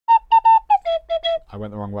I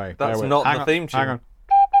went the wrong way. That's not the theme tune. Hang on.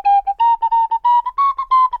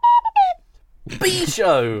 B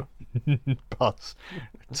show. Buzz.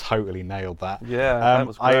 Totally nailed that. Yeah, that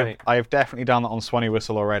was great. I have definitely done that on Swanee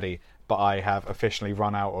Whistle already, but I have officially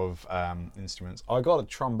run out of instruments. I got a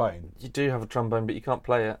trombone. You do have a trombone, but you can't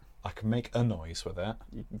play it. I can make a noise with it.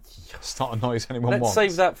 It's not a noise anyone Let's wants.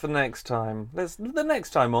 save that for next time. The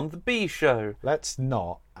next time on the B show. Let's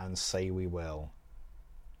not and say we will.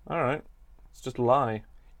 All right. It's just a lie.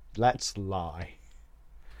 Let's lie.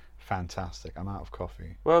 Fantastic. I'm out of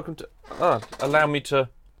coffee. Welcome to... allow me to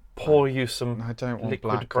pour you some I don't want liquid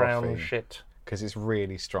black brown coffee shit. because it's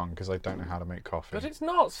really strong because I don't know how to make coffee. But it's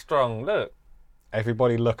not strong, look.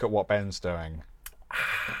 Everybody look at what Ben's doing.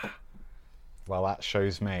 Well, that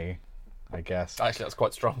shows me, I guess. Actually, that's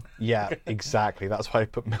quite strong. Yeah, exactly. That's why I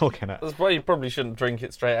put milk in it. That's why you probably shouldn't drink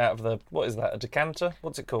it straight out of the... What is that, a decanter?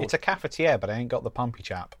 What's it called? It's a cafetiere, but I ain't got the pumpy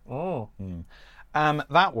chap. Oh.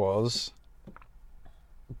 That was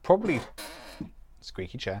probably...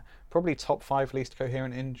 Squeaky chair. Probably top 5 least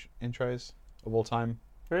coherent intros of all time.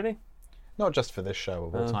 Really? Not just for this show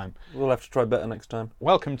of all time. We'll have to try better next time.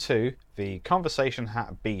 Welcome to the Conversation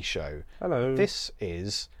Hat B Show. Hello. This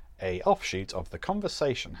is a offshoot of the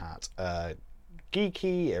Conversation Hat, a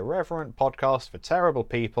geeky, irreverent podcast for terrible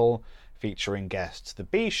people featuring guests. The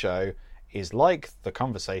B Show is like the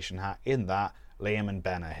Conversation Hat in that Liam and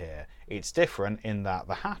Ben are here. It's different in that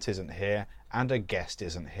the hat isn't here and a guest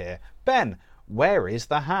isn't here. Ben, where is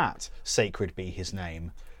the hat? Sacred be his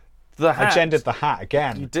name. The hat. I gendered the hat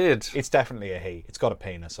again. You did. It's definitely a he. It's got a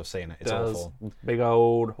penis. I've seen it. It's awful. Big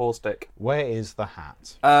old horse dick. Where is the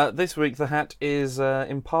hat? This week the hat is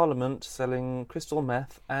in Parliament selling crystal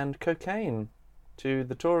meth and cocaine to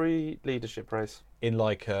the Tory leadership race. In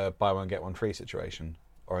like a buy one get one free situation,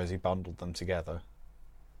 or has he bundled them together?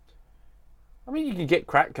 I mean, you can get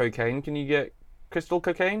crack cocaine. Can you get crystal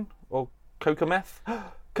cocaine or coca meth?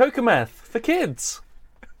 Coca meth for kids.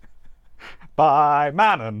 By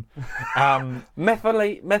Manon.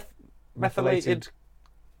 Methylated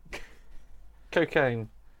cocaine.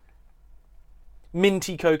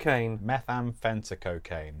 Minty cocaine.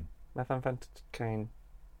 Methamphetamine. Methamphetamine.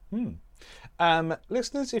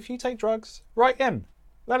 Listeners, if you take drugs, write in.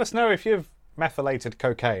 Let us know if you've methylated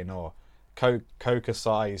cocaine or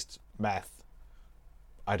coca-sized meth.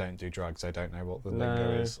 I don't do drugs. I don't know what the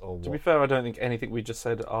lingo is. Or what. To be fair, I don't think anything we just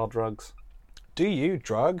said are drugs. Do you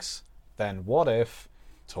drugs? Then what if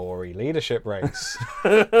Tory leadership race?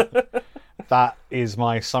 That is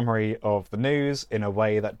my summary of the news in a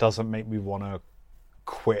way that doesn't make me want to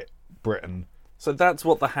quit Britain. So that's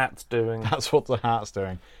what the hat's doing. That's what the hat's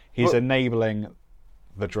doing. He's enabling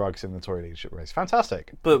the drugs in the Tory leadership race.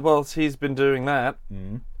 Fantastic. But whilst he's been doing that,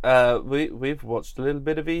 we've watched a little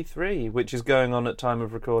bit of E3, which is going on at time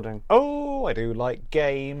of recording. Oh, I do like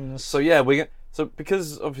games. So yeah, So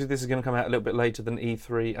because obviously this is going to come out a little bit later than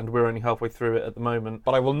E3, and we're only halfway through it at the moment.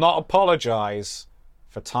 But I will not apologise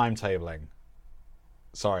for timetabling.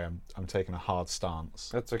 Sorry, I'm taking a hard stance.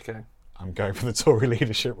 That's okay. I'm going for the Tory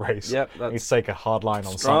leadership race. Yep, I that's need to take a hard line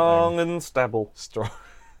on strong something. and stable. Strong.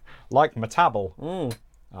 Like Metabel.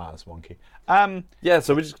 That's wonky. Yeah,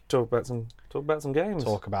 so we just talk about some games.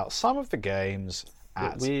 Talk about some of the games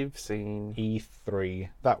that at we've seen E3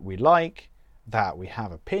 that we like, that we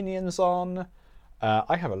have opinions on.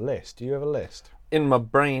 I have a list. Do you have a list? in my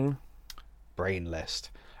brain. Brain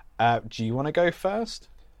list. Do you want to go first?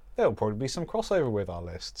 There'll probably be some crossover with our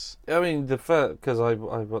lists. I mean, because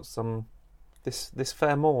I've got some this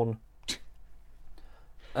fair morn.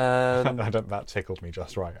 That tickled me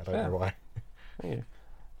just right. I don't know why. Thank you.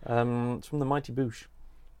 It's from the Mighty Boosh.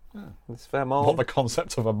 This fair morn. What the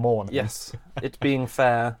concept of a morn is. Yes, it being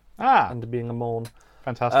fair and being a morn.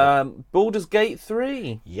 Fantastic. Baldur's Gate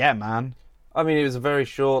 3. Yeah, man. I mean, it was a very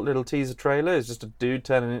short little teaser trailer. It's just a dude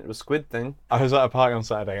turning into a squid thing. I was at a party on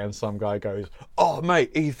Saturday and some guy goes, "Oh,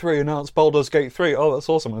 mate, E3 announced Baldur's Gate 3. Oh, that's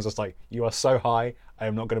awesome." I was just like, "You are so high. I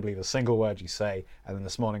am not going to believe a single word you say." And then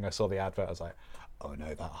this morning I saw the advert. I was like, "Oh,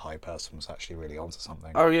 no, that high person was actually really onto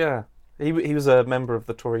something." Oh, yeah. He was a member of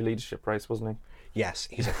the Tory leadership race, wasn't he? Yes,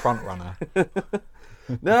 he's a front runner.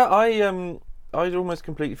 No, I'd almost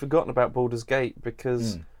completely forgotten about Baldur's Gate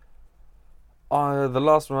because the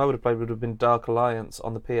last one I would have played would have been Dark Alliance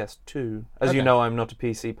on the PS2. As you know, I'm not a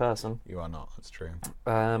PC person. You are not, that's true.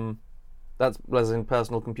 That's as in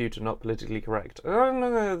personal computer, not politically correct.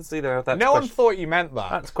 No, see there. No one thought you meant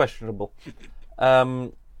that. That's questionable.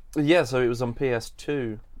 Yeah, so it was on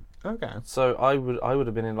PS2. Okay. So I would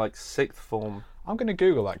have been in like sixth form. I'm going to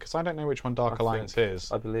Google that because I don't know which one Dark Alliance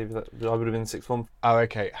is. I believe that I would have been in sixth form. Oh,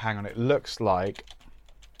 okay. Hang on. It looks like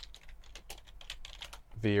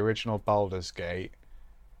the original Baldur's Gate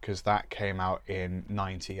because that came out in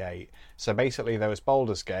 '98. So basically, there was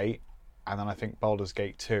Baldur's Gate, and then I think Baldur's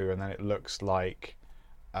Gate 2, and then it looks like.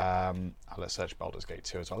 Let's search Baldur's Gate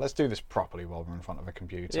 2 as well. Let's do this properly while we're in front of a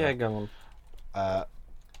computer. Yeah, go on.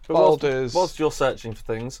 Baldur's. Whilst you're searching for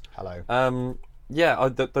things, Hello.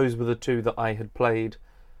 Those were the two that I had played,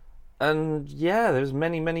 and yeah, there was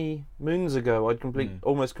many moons ago I'd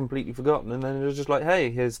almost completely forgotten, and then it was just like, hey,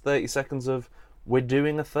 here's 30 seconds of we're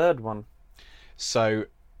doing a third one. So,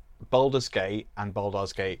 Baldur's Gate and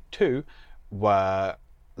Baldur's Gate 2 were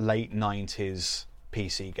late 90s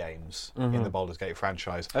PC games in the Baldur's Gate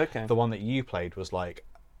franchise. Okay. The one that you played was like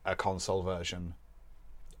a console version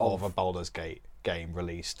of a Baldur's Gate game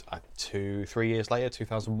released 2-3 years later,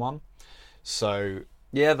 2001. So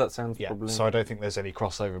yeah, that sounds probably. So I don't think there's any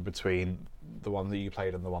crossover between the one that you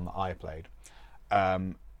played and the one that I played,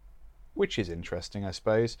 which is interesting, I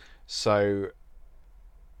suppose. So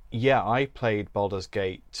yeah, I played Baldur's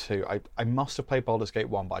Gate 2. I must have played Baldur's Gate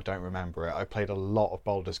 1, but I don't remember it. I played a lot of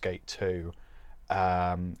Baldur's Gate 2,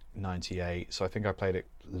 98, so I think I played it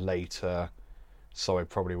later, so I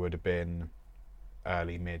probably would have been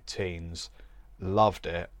early mid-teens. Loved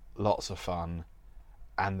it, lots of fun.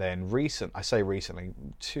 And then recently,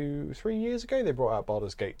 2-3 years ago, they brought out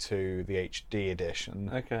Baldur's Gate 2, the HD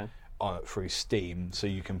edition, through Steam, so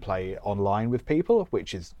you can play online with people,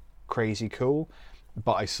 which is crazy cool.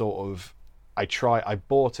 But I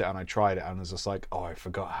bought it and I tried it and was just like, oh, I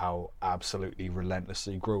forgot how absolutely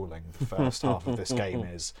relentlessly grueling the first half of this game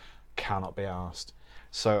is. Cannot be arsed.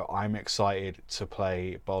 So I'm excited to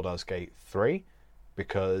play Baldur's Gate 3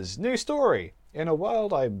 because new story in a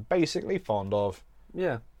world I'm basically fond of.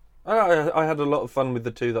 Yeah. I had a lot of fun with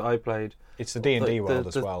the two that I played. It's the D&D world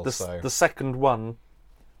as well. The second one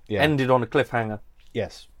ended on a cliffhanger.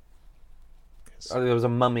 Yes. There was a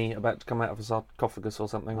mummy about to come out of a sarcophagus or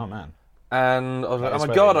something. Oh, man. And I was like, oh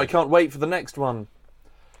my god, I can't wait for the next one.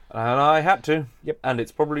 And I had to. Yep. And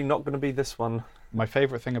it's probably not going to be this one. My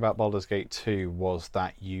favourite thing about Baldur's Gate 2 was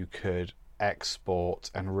that you could export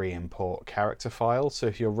and re-import character files. So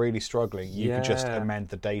if you're really struggling, you could just amend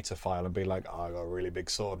the data file and be like, oh, I got a really big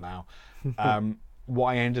sword now. What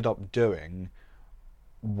I ended up doing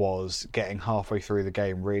was getting halfway through the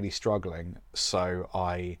game really struggling. So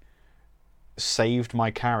I saved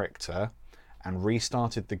my character and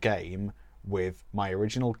restarted the game with my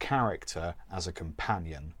original character as a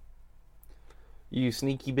companion. You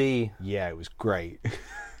sneaky bee. Yeah, it was great.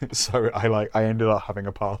 So I ended up having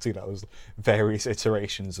a party that was various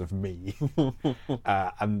iterations of me,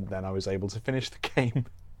 and then I was able to finish the game.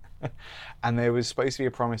 And there was supposed to be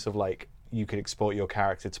a promise of like you could export your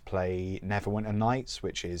character to play Neverwinter Nights,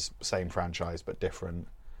 which is same franchise but different,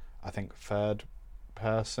 I think third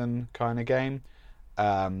person kind of game,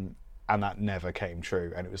 and that never came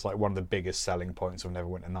true. And it was like one of the biggest selling points of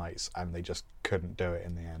Neverwinter Nights, and they just couldn't do it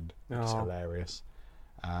in the end. It's hilarious.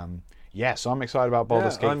 So I'm excited about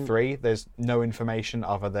Baldur's Gate 3. There's no information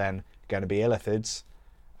other than going to be illithids.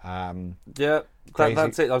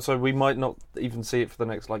 That's it. So we might not even see it for the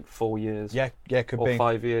next 4 years. Yeah, could be. Or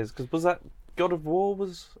 5 years. Because was that God of War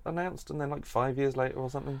was announced and then 5 years later or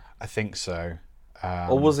something? I think so.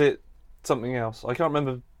 Or was it something else? I can't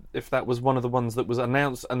remember if that was one of the ones that was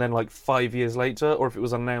announced and then 5 years later, or if it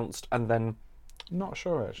was announced and then... I'm not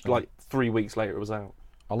sure, actually. 3 weeks later it was out.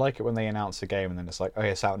 I like it when they announce a game and then it's like, oh,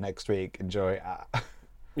 it's out next week, enjoy it.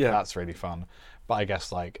 Yeah. That's really fun. But I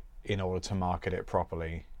guess, in order to market it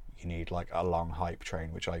properly, you need, a long hype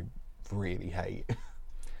train, which I really hate.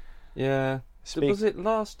 Yeah. Was it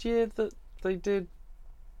last year that they did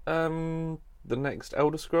the next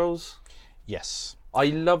Elder Scrolls? Yes. I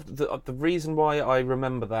loved... The reason why I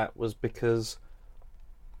remember that was because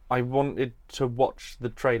I wanted to watch the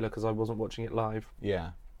trailer because I wasn't watching it live.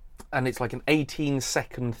 Yeah. And it's an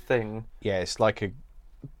 18-second thing. Yeah, it's like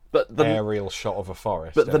the aerial shot of a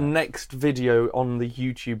forest. But the next video on the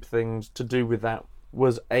YouTube thing to do with that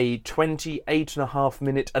was a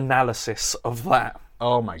 28.5-minute analysis of that.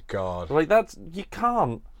 Oh my god. That's... You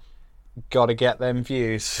can't. Gotta get them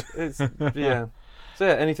views. Yeah. So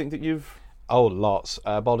yeah, anything that you've... Oh, lots.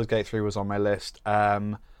 Baldur's Gate 3 was on my list.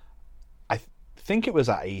 I think it was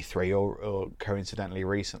at E3 or coincidentally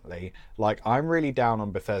recently. I'm really down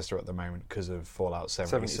on Bethesda at the moment because of Fallout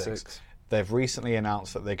 76. They've recently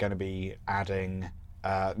announced that they're going to be adding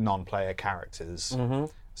non-player characters. Mm-hmm.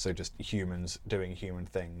 So just humans doing human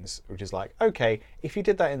things, which is okay, if you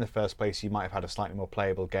did that in the first place, you might have had a slightly more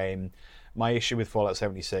playable game. My issue with Fallout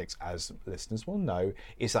 76, as listeners will know,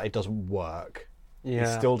 is that it doesn't work. Yeah.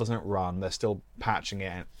 It still doesn't run. They're still patching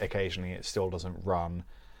it occasionally. It still doesn't run.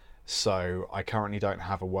 So I currently don't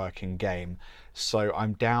have a working game. So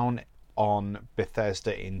I'm down on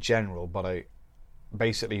Bethesda in general, but I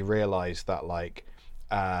basically realised that like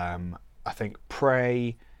I think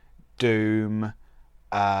Prey, Doom,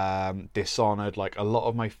 Dishonored, like a lot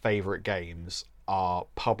of my favourite games are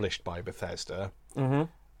published by Bethesda. Mm-hmm. And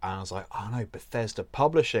I was like, oh no, Bethesda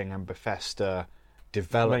publishing and Bethesda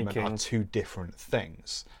development are two different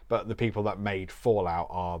things. But the people that made Fallout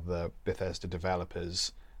are the Bethesda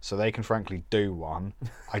developers, so they can frankly do one.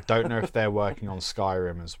 I don't know if they're working on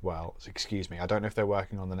Skyrim as well. Excuse me, I don't know if they're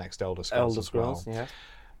working on the next Elder Scrolls as well. Yeah.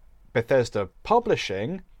 Bethesda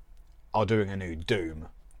publishing are doing a new Doom,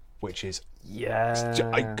 which is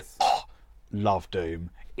love Doom.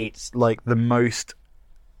 It's like the most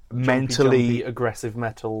mentally aggressive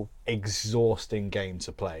metal exhausting game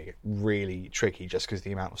to play. Really tricky, just because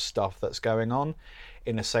the amount of stuff that's going on.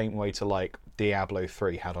 In the same way to like Diablo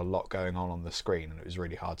 3 had a lot going on the screen and it was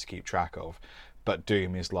really hard to keep track of. But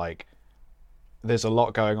Doom is like, there's a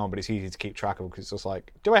lot going on, but it's easy to keep track of because it's just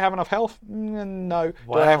like, do I have enough health? No.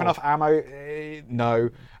 Wow. Do I have enough ammo? No.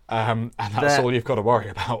 And that's all you've got to worry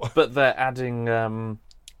about. But they're adding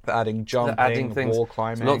jumping, things, wall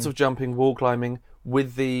climbing. lots of jumping, wall climbing.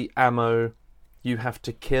 With the ammo, you have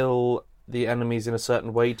to kill the enemies in a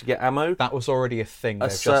certain way to get ammo. That was already a thing. They've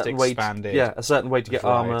just expanded. A certain way to get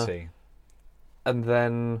armor. And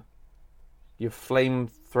then your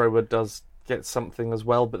flamethrower does get something as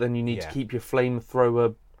well, but then you need to keep your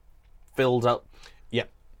flamethrower filled up. Yeah.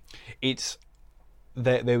 It's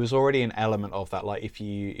there was already an element of that, like if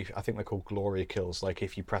I think they're called glory kills, like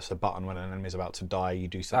if you press a button when an enemy's about to die, you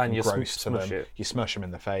do something gross to them, you smush them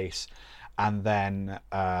in the face, and then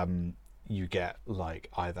you get like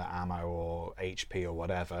either ammo or HP or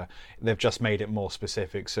whatever. They've just made it more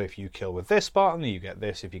specific, so if you kill with this button you get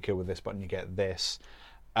this, if you kill with this button you get this.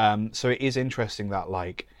 So it is interesting that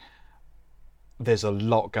like there's a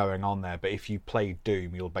lot going on there, but if you play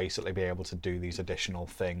Doom you'll basically be able to do these additional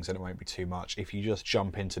things and it won't be too much. If you just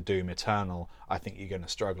jump into Doom Eternal, I think you're going to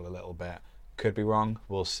struggle a little bit. Could be wrong,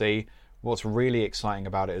 we'll see. What's really exciting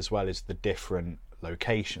about it as well is the different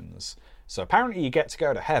locations. So apparently you get to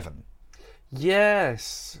go to heaven.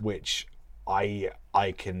 Yes. Which I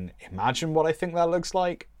can imagine what I think that looks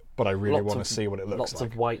like, but I really want to see what it looks like. Lots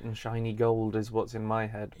of white and shiny gold is what's in my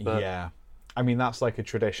head. But yeah. I mean, that's like a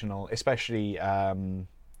traditional, especially, kind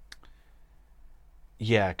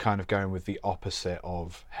of going with the opposite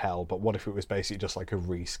of hell, but what if it was basically just like a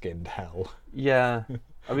reskinned hell? Yeah.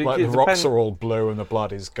 I mean, like the rocks are all blue and the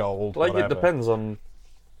blood is gold. Like whatever. It depends on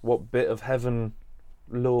what bit of heaven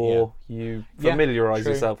lore you familiarise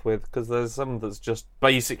yourself with, because there's some that's just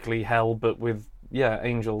basically hell, but with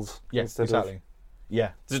angels instead exactly. of... Yeah,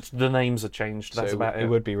 just the names are changed. That's about it. It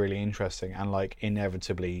would be really interesting, and like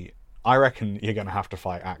inevitably, I reckon you're going to have to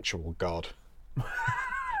fight actual God.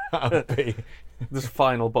 That would be this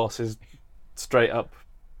final boss is straight up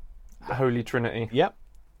Holy Trinity. Yep,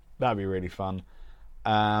 that'd be really fun.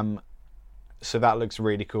 So that looks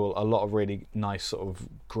really cool. A lot of really nice sort of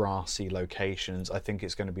grassy locations. I think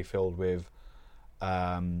it's going to be filled with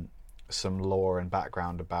some lore and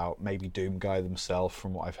background about maybe Doomguy themselves,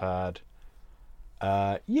 from what I've heard.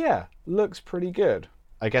 Looks pretty good.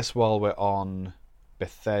 I guess while we're on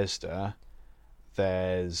Bethesda,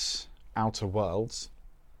 there's Outer Worlds,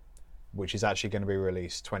 which is actually going to be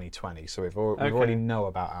released 2020. So we already know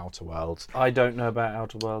about Outer Worlds. I don't know about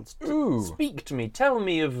Outer Worlds. Ooh. Speak to me. Tell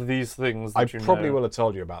me of these things that I you know. probably will have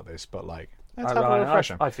told you about this, but like, let's have a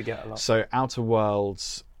refresher. I forget a lot. So Outer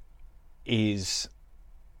Worlds is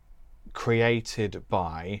created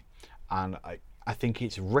by, and I think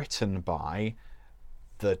it's written by,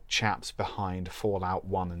 the chaps behind Fallout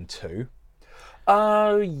 1 and 2.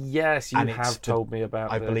 Oh, yes, you have told me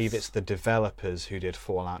about this. I believe it's the developers who did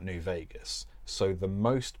Fallout New Vegas. So the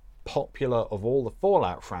most popular of all the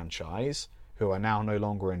Fallout franchise, who are now no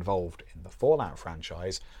longer involved in the Fallout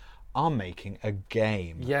franchise, are making a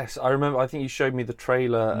game. Yes, I remember. I think you showed me the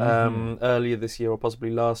trailer earlier this year or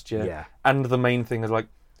possibly last year. Yeah. And the main thing is like,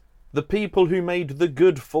 the people who made the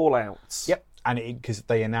good Fallouts. Yep. And because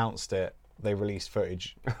they announced it, they released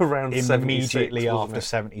footage around immediately 76, after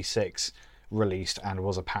 76 released, and it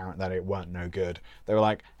was apparent that it weren't no good. They were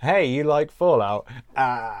like, "Hey, you like Fallout?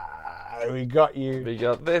 We got you. We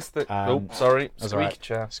got this. Sorry, squeak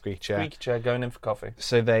chair. Squeak chair going in for coffee."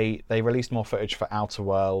 So they released more footage for Outer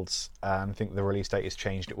Worlds. I think the release date has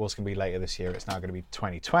changed. It was going to be later this year. It's now going to be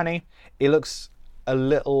 2020. It looks a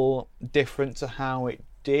little different to how it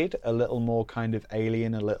did. A little more kind of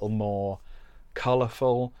alien. A little more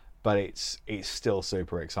colourful. But it's still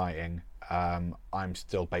super exciting. I'm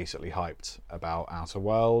still basically hyped about Outer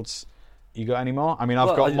Worlds. You got any more? I mean,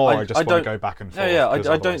 I've got more. I just want to go back and forth.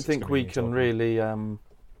 I don't think we can really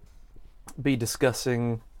be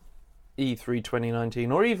discussing E3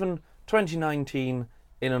 2019 or even 2019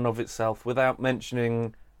 in and of itself without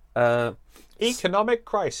mentioning... economic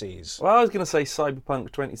crises. Well, I was going to say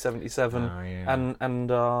Cyberpunk 2077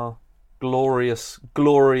 and our glorious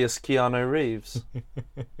Keanu Reeves.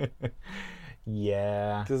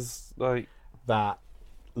 Yeah. Because, like... That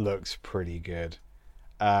looks pretty good.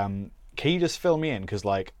 Can you just fill me in? Because,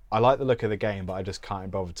 like, I like the look of the game, but I just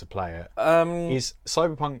can't bother to play it. Is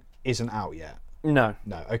Cyberpunk isn't out yet? No.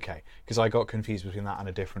 No, okay. Because I got confused between that and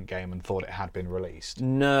a different game and thought it had been released.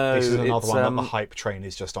 No, this is another one that the hype train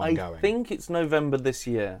is just ongoing. I think it's November this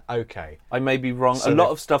year. Okay. I may be wrong. So a lot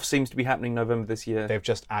of stuff seems to be happening November this year. They've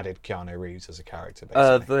just added Keanu Reeves as a character,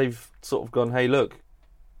 basically. They've sort of gone, hey, look,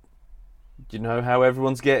 you know how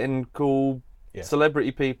everyone's getting cool celebrity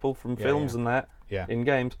people from films and that in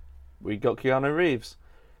games? We got Keanu Reeves.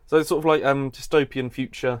 So it's sort of like dystopian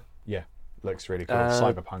future. Yeah. Looks really cool.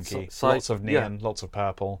 Cyberpunky. Lots of neon, lots of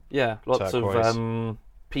purple. Yeah, lots turquoise. Of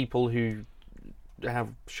people who have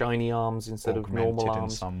shiny arms instead of normal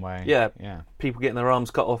arms. In some way. Yeah, people getting their arms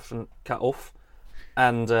cut off,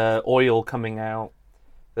 and oil coming out.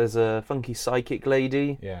 There's a funky psychic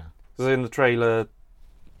lady. Yeah. So in the trailer,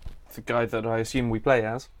 the guy that I assume we play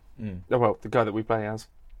as, the guy that we play as,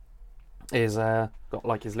 is got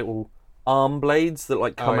like his little arm blades that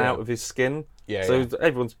like come out of his skin. Yeah, so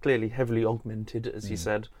everyone's clearly heavily augmented, as he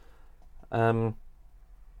said. And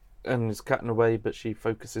is cutting away, but she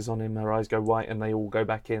focuses on him, her eyes go white, and they all go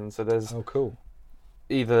back in. So there's cool.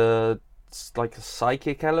 Either like a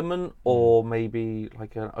psychic element or maybe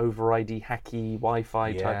like an overridey hacky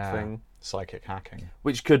Wi-Fi type thing. Psychic hacking.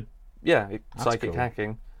 Which could, psychic cool.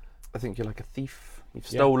 hacking. I think you're like a thief. You've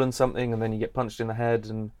stolen something and then you get punched in the head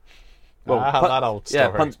and... that old story.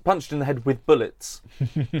 Yeah, punched in the head with bullets.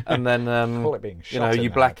 And then, call it being shot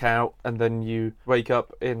you black out and then you wake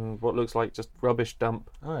up in what looks like just rubbish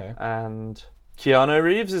dump. Oh, yeah. And Keanu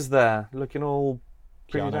Reeves is there, looking all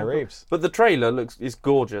pretty Keanu Reeves. But the trailer is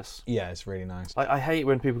gorgeous. Yeah, it's really nice. I hate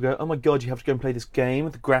when people go, oh my god, you have to go and play this game.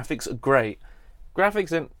 The graphics are great.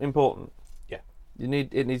 Graphics are important. Yeah.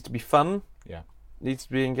 It needs to be fun. Yeah. It needs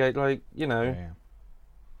to be engaged,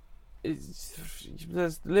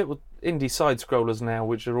 there's little indie side scrollers now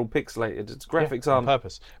which are all pixelated. Its graphics aren't on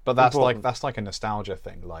purpose, but that's important. like a nostalgia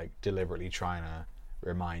thing, like deliberately trying to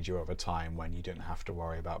remind you of a time when you didn't have to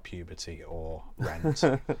worry about puberty or rent.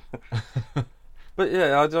 But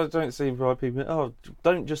yeah, I don't see why people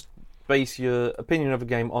don't just base your opinion of a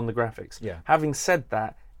game on the graphics. Yeah. Having said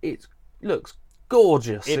that, it looks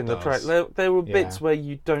gorgeous in the trailer. There were bits where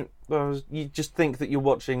you just think that you're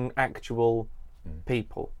watching actual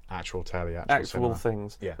people. Actual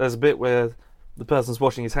things. Yeah. There's a bit where the person's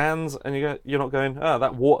washing his hands and you're not going,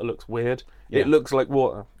 that water looks weird. Yeah. It looks like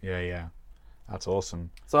water. Yeah. That's awesome.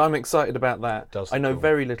 So I'm excited about that. Does I know cool.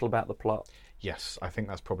 very little about the plot. Yes, I think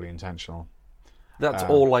that's probably intentional. That's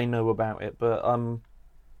all I know about it, but I'm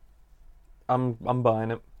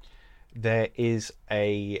buying it. There is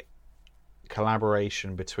a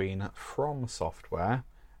collaboration between From Software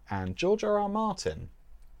and George R.R. Martin.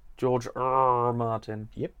 George R.R. Martin.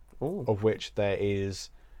 Yep. Ooh. Of which there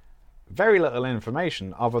is very little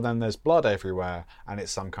information other than there's blood everywhere and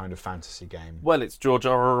it's some kind of fantasy game. Well, it's George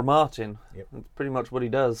R.R. Martin. Yep. That's pretty much what he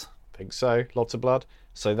does. I think so. Lots of blood.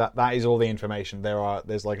 So that is all the information.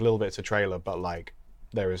 There's like little bits of trailer, but like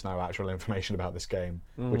there is no actual information about this game,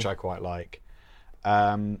 which I quite like.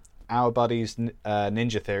 Our buddies,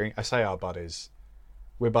 Ninja Theory. I say our buddies.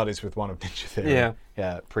 We're buddies with one of Ninja Theory.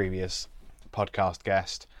 Yeah. Previous podcast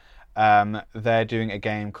guest. They're doing a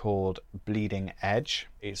game called Bleeding Edge.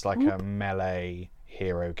 It's like a melee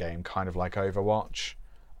hero game, kind of like Overwatch,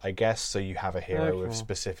 I guess. So you have a hero with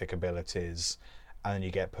specific abilities, and then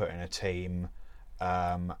you get put in a team,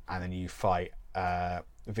 and then you fight.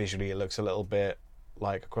 Visually, it looks a little bit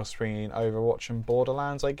like a cross between Overwatch and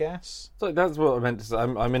Borderlands, I guess. So that's what I meant to say.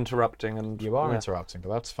 I'm interrupting, and you are interrupting, but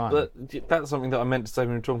that's fine. But that's something that I meant to say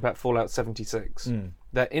when we were talking about Fallout 76.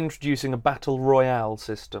 They're introducing a battle royale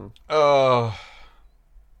system. Oh,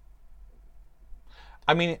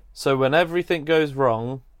 I mean, so when everything goes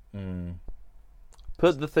wrong,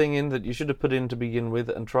 put the thing in that you should have put in to begin with,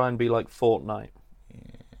 and try and be like Fortnite. Yeah.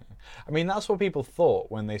 I mean, that's what people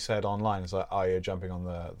thought when they said online. It's like, oh, you're jumping on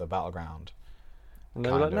the battleground. And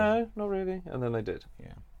they were like, no, not really. And then they did.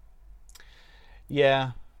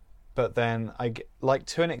 Yeah, but then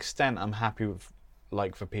to an extent, I'm happy with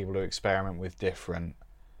for people to experiment with different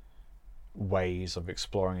ways of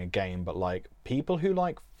exploring a game. But people who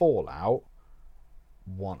like Fallout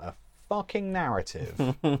want a fucking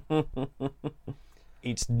narrative.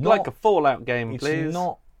 It's not like a Fallout game, please. It's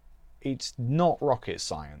not it's not rocket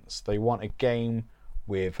science. They want a game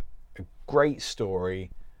with a great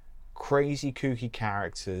story, crazy kooky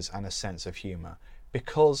characters, and a sense of humour.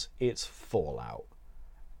 Because it's Fallout.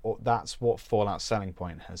 Or that's what Fallout's selling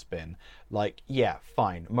point has been. Like, yeah,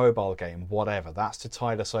 fine, mobile game, whatever. That's to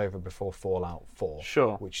tide us over before Fallout 4.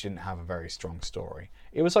 Sure. Which didn't have a very strong story.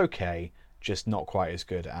 It was okay, just not quite as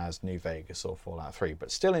good as New Vegas or Fallout 3, but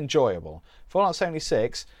still enjoyable. Fallout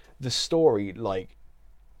 76, the story, like,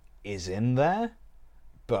 is in there,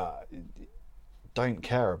 but don't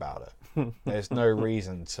care about it. There's no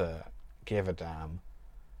reason to give a damn.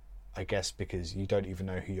 I guess because you don't even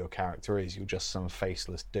know who your character is. You're just some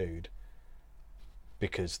faceless dude.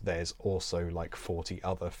 Because there's also like 40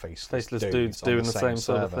 other faceless dudes doing the same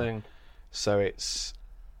server. sort of thing. So it's...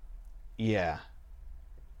 Yeah.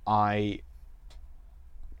 My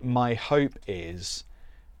hope is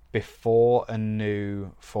before a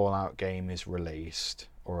new Fallout game is released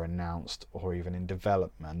or announced or even in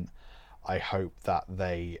development, I hope that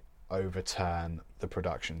they overturn the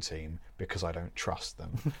production team because I don't trust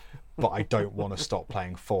them. But I don't want to stop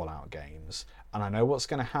playing Fallout games. And I know what's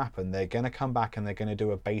going to happen. They're going to come back and they're going to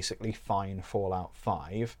do a basically fine Fallout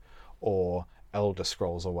 5 or Elder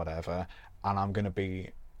Scrolls or whatever. And I'm going to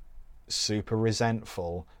be super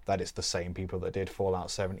resentful that it's the same people that did Fallout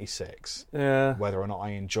 76. Yeah. Whether or not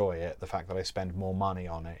I enjoy it, the fact that I spend more money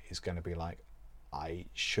on it is going to be like, I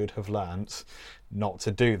should have learnt not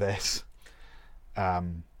to do this.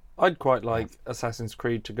 I'd quite like Assassin's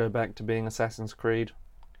Creed to go back to being Assassin's Creed.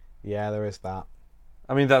 Yeah, there is that.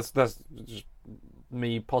 I mean, that's just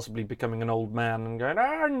me possibly becoming an old man and going,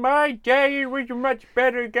 in my day it was a much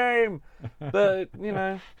better game. But, you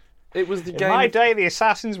know, it was the game. In my day, the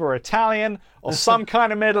assassins were Italian or some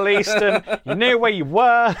kind of Middle Eastern. You knew where you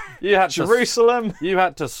were. You had Jerusalem. You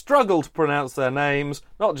had to struggle to pronounce their names,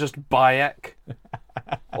 not just Bayek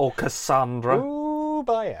or Cassandra. Ooh,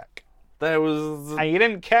 Bayek. There was... And you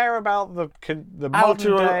didn't care about the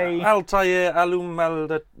modern day... Altair Alum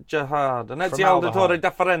al-Jahad and Ezio Torre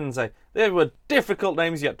da Firenze. They were difficult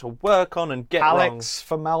names you had to work on and get Alex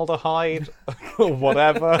Formaldehyde or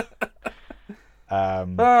whatever.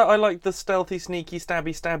 I like the stealthy, sneaky,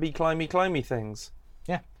 stabby, climby things.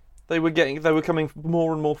 Yeah. They were coming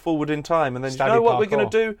more and more forward in time, and then Stabby you know what parkour. we're going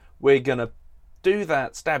to do? We're going to do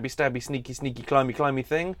that stabby, sneaky, climby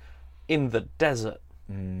thing in the desert.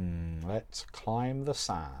 Let's climb the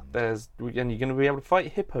sand. And you're going to be able to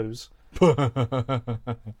fight hippos.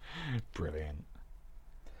 Brilliant.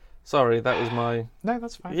 Sorry, that was my... No,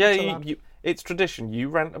 that's fine. Yeah, it's tradition. You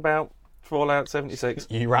rant about Fallout 76.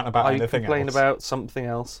 You rant about anything else. I complain about something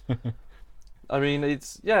else. I mean,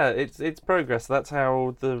 it's progress. That's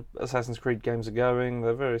how the Assassin's Creed games are going.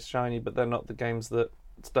 They're very shiny, but they're not the games that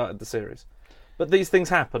started the series. But these things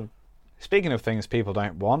happen. Speaking of things people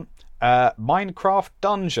don't want, Minecraft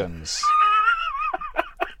Dungeons.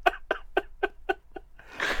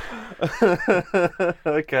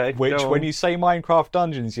 Okay. Which, when you say Minecraft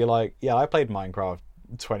Dungeons, you're like, yeah, I played Minecraft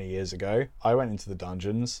 20 years ago. I went into the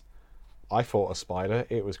dungeons. I fought a spider.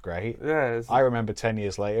 It was great. Yeah. I remember 10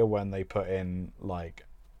 years later when they put in like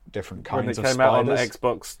different kinds of spiders. When it came out on the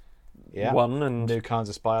Xbox One and new kinds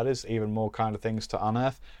of spiders, even more kind of things to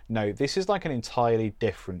unearth. No, this is like an entirely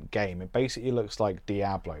different game. It basically looks like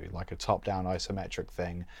Diablo, like a top-down isometric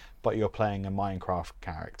thing, but you're playing a Minecraft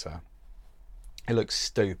character. It looks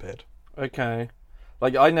stupid. Okay.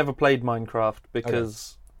 Like, I never played Minecraft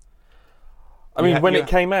because... Okay. I mean, when it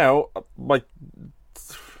came out, my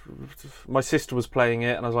sister was playing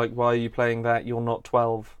it, and I was like, why are you playing that? You're not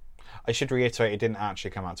 12. I should reiterate, it didn't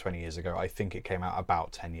actually come out 20 years ago. I think it came out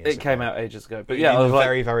about 10 years ago. It came out ages ago. But yeah, in I was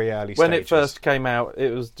very, very early when stages. it first came out,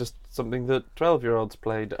 it was just something that 12-year-olds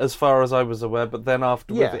played, as far as I was aware. But then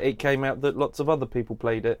afterwards, it came out that lots of other people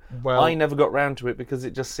played it. Well, I never got round to it because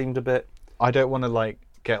it just seemed a bit... I don't want to,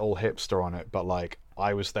 get all hipster on it, but,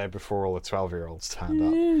 I was there before all the 12-year-olds turned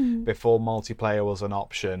up. Before multiplayer was an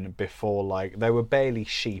option, before, there were barely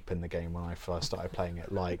sheep in the game when I first started playing it.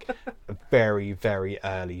 A very, very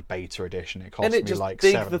early beta edition. It cost me,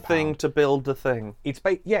 £7. The thing to build the thing. It's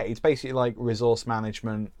basically, resource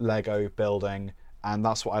management, Lego building, and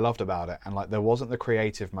that's what I loved about it. And, there wasn't the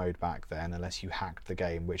creative mode back then, unless you hacked the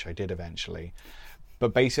game, which I did eventually.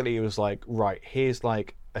 But basically, it was right, here's,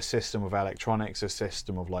 a system of electronics, a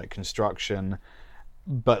system of, construction...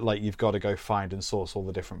 But you've got to go find and source all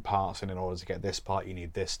the different parts, and in order to get this part you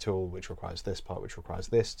need this tool which requires this part which requires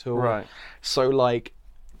this tool. Right. So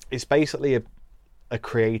it's basically a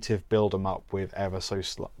creative build 'em up with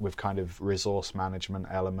with kind of resource management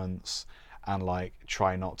elements and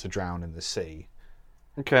try not to drown in the sea.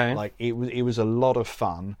 Okay. It was a lot of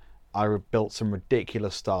fun. I built some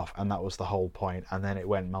ridiculous stuff, and that was the whole point. And then it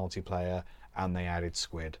went multiplayer, and they added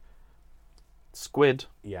squid. Squid?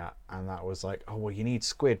 Yeah, and that was like, oh, well, you need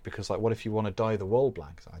squid because, like, what if you want to dye the world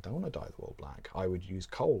black? I don't want to dye the world black. I would use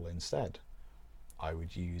coal instead. I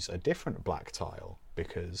would use a different black tile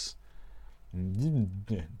because... yeah,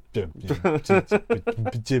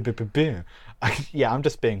 I'm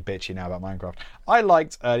just being bitchy now about Minecraft. I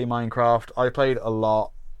liked early Minecraft. I played a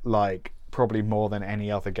lot, like, probably more than any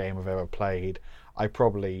other game I've ever played. I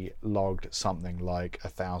probably logged something like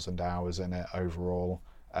 1,000 hours in it overall.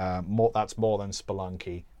 That's more than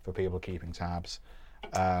Spelunky for people keeping tabs.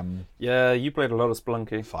 Yeah, you played a lot of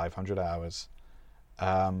Spelunky. 500 hours.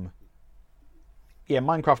 Yeah,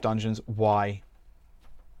 Minecraft Dungeons. Why?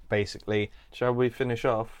 Basically. Shall we finish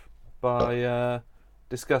off by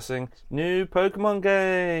discussing new Pokemon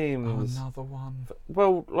games? Oh, another one.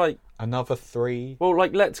 Well, like another 3. Well,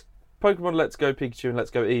 like Pokemon Let's Go Pikachu and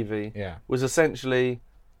Let's Go Eevee was essentially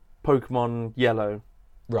Pokemon Yellow.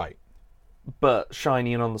 Right. But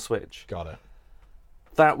shiny and on the Switch. Got it.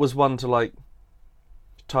 That was one to like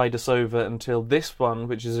tide us over until this one,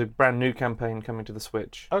 which is a brand new campaign coming to the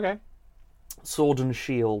Switch. Okay. Sword and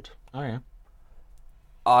Shield. Oh yeah.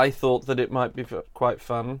 I thought that it might be quite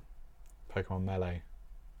fun. Pokemon Melee,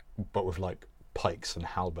 but with like pikes and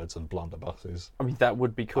halberds and blunderbusses. I mean, that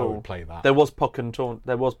would be cool. I would play that. There was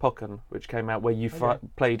Pokken, which came out where you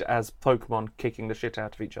played as Pokemon kicking the shit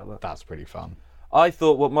out of each other. That's pretty fun. I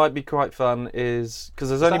thought what might be quite fun is because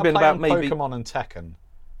there's only been about maybe Pokemon and Tekken.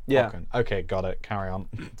 Yeah. Pokken. Okay, got it. Carry on.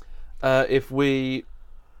 If we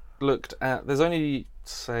looked at, there's only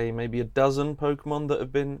say maybe a dozen new Pokemon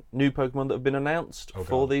that have been announced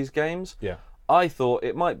for these games. Yeah. I thought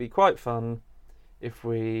it might be quite fun if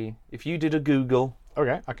you did a Google.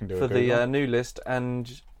 Okay, I can do for the new list,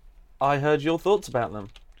 and I heard your thoughts about them.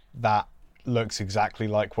 That looks exactly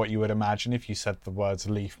like what you would imagine if you said the words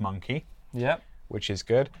Leaf Monkey. Yeah. Which is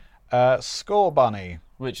good. Score Bunny.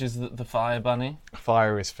 Which is the Fire Bunny.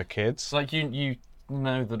 Fire is for kids. Like you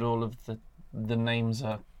know that all of the names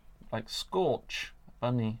are like Scorch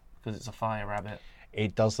Bunny because it's a fire rabbit.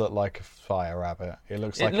 It does look like a fire rabbit. It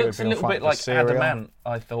looks like it looks would be a little bit like Adamant,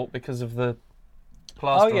 I thought, because of the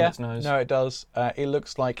plaster on its nose. No, it does. It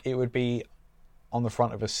looks like it would be on the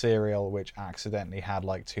front of a cereal which accidentally had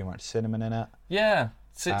like too much cinnamon in it. Yeah,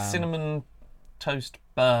 cinnamon toast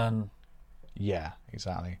burn. Yeah,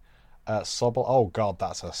 exactly. Sobble. Oh God,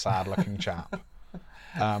 that's a sad-looking chap.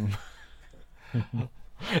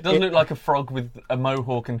 It does look like a frog with a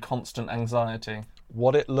mohawk and constant anxiety.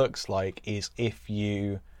 What it looks like is if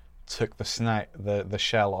you took the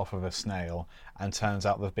shell off of a snail, and turns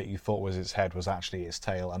out the bit you thought was its head was actually its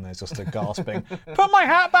tail, and there's just a gasping, "Put my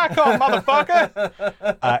hat back on,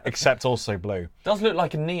 motherfucker!" Except also blue. Does look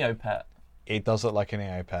like a Neopet. It does look like a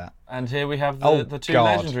Neopet. And here we have the two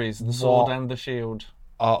legendaries, the sword and the shield.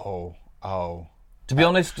 Oh. To be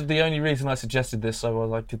honest, the only reason I suggested this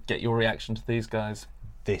so I could get your reaction to these guys.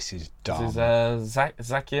 This is dumb. This is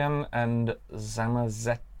Zacian and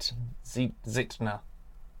Zamazitna.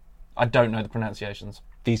 I don't know the pronunciations.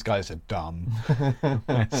 These guys are dumb.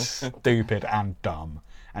 They're stupid and dumb.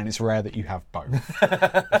 And it's rare that you have both.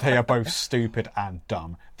 They are both stupid and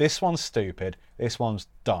dumb. This one's stupid, this one's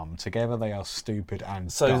dumb. Together they are stupid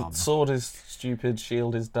and dumb. So sword is stupid,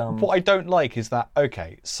 shield is dumb. What I don't like is that,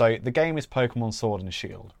 okay, so the game is Pokemon Sword and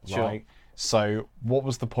Shield, right? Sure. So what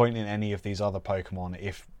was the point in any of these other Pokemon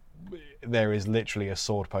if there is literally a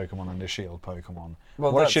Sword Pokemon and a Shield Pokemon?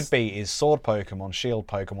 Well, what it should be is Sword Pokemon, Shield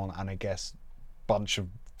Pokemon, and I guess bunch of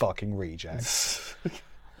fucking rejects.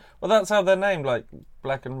 Well, that's how they're named, like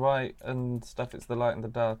black and white and stuff. It's the light and the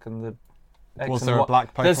dark and the X Was and there a Y.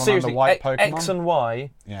 black Pokemon and a white Pokemon? X and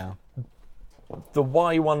Y. Yeah. The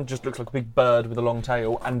Y one just looks like a big bird with a long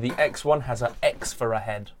tail, and the X one has an X for a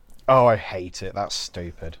head. Oh, I hate it. That's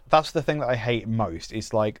stupid. That's the thing that I hate most.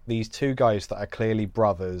 It's like these two guys that are clearly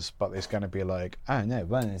brothers, but there's going to be like, oh no,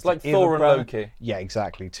 one is It's like the evil Thor and brother. Loki. Yeah,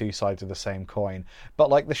 exactly. Two sides of the same coin. But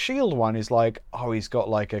like the Shield one is like, oh, he's got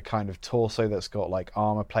like a kind of torso that's got like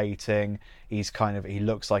armor plating. He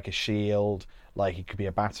looks like a shield. Like he could be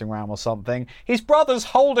a battering ram or something. His brother's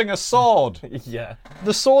holding a sword. Yeah.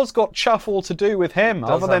 The sword's got chuff all to do with him,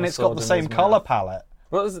 other than it's got the same colour palette.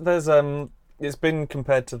 Well, there's it's been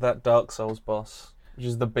compared to that Dark Souls boss, which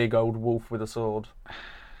is the big old wolf with a sword.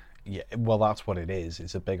 Yeah, well, that's what it is.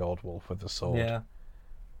 It's a big old wolf with a sword. Yeah.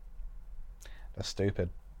 That's stupid.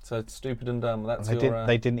 So it's stupid and dumb. That's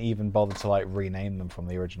They didn't even bother to like rename them from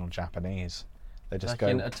the original Japanese. They just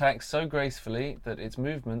Zacian attacks so gracefully that its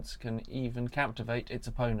movements can even captivate its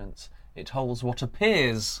opponents. It holds what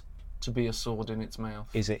appears to be a sword in its mouth.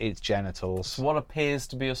 Is it its genitals? It's what appears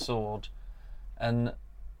to be a sword. And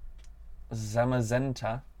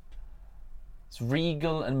Zamazenta. Its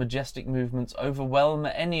regal and majestic movements overwhelm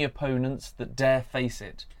any opponents that dare face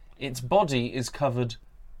it. Its body is covered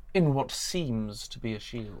in what seems to be a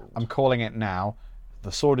shield. I'm calling it now.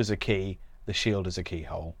 The sword is a key, the shield is a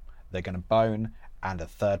keyhole. They're going to bone, and a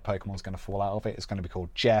third Pokemon's going to fall out of it. It's going to be called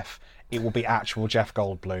Jeff. It will be actual Jeff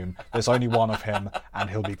Goldblum. There's only one of him, and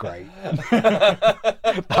he'll be great.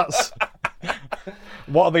 That's...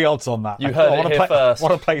 What are the odds on that? You heard it here first. I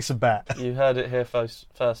want to place a bet. You heard it here first,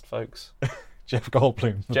 folks. Jeff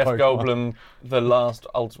Goldblum. Jeff Goldblum, the last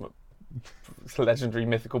ultimate legendary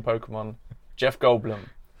mythical Pokemon. Jeff Goldblum.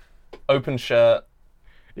 Open shirt.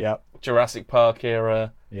 Yep. Jurassic Park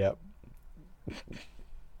era. Yep.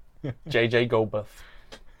 JJ Goldberth.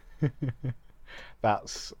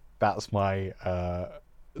 That's my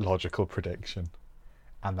logical prediction.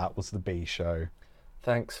 And that was the B Show.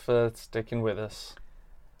 Thanks for sticking with us.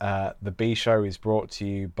 The B Show is brought to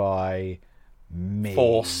you by me.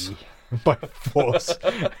 Force. By force.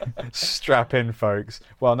 Strap in, folks.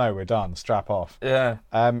 Well, no, we're done. Strap off. Yeah.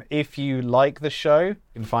 If you like the show, you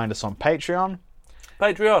can find us on Patreon.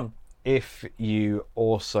 If you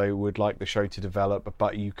also would like the show to develop,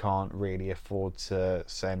 but you can't really afford to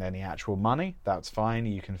send any actual money, that's fine.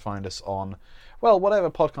 You can find us on, well, whatever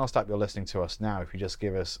podcast app you're listening to us now. If you just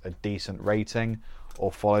give us a decent rating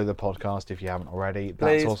or follow the podcast if you haven't already,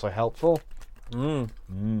 that's also helpful.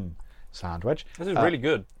 Sandwich. This is really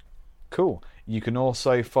good. Cool. You can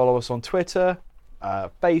also follow us on Twitter,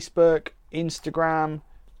 Facebook, Instagram,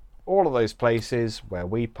 all of those places where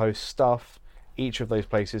we post stuff. Each of those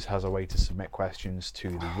places has a way to submit questions to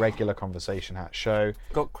the regular Conversation Hat show.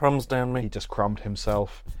 Got crumbs down me. He just crumbed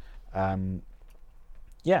himself.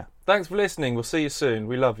 Yeah. Thanks for listening. We'll see you soon.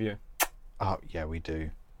 We love you. Oh, yeah, we do.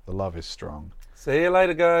 The love is strong. See you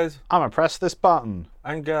later, guys. I'm going to press this button.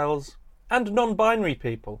 And girls. And non-binary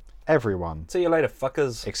people. Everyone. See you later,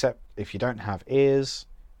 fuckers. Except if you don't have ears,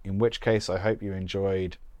 in which case I hope you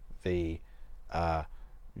enjoyed the...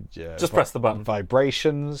 just press the button.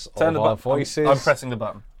 Vibrations of our voices. I'm pressing the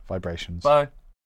button. Vibrations. Bye.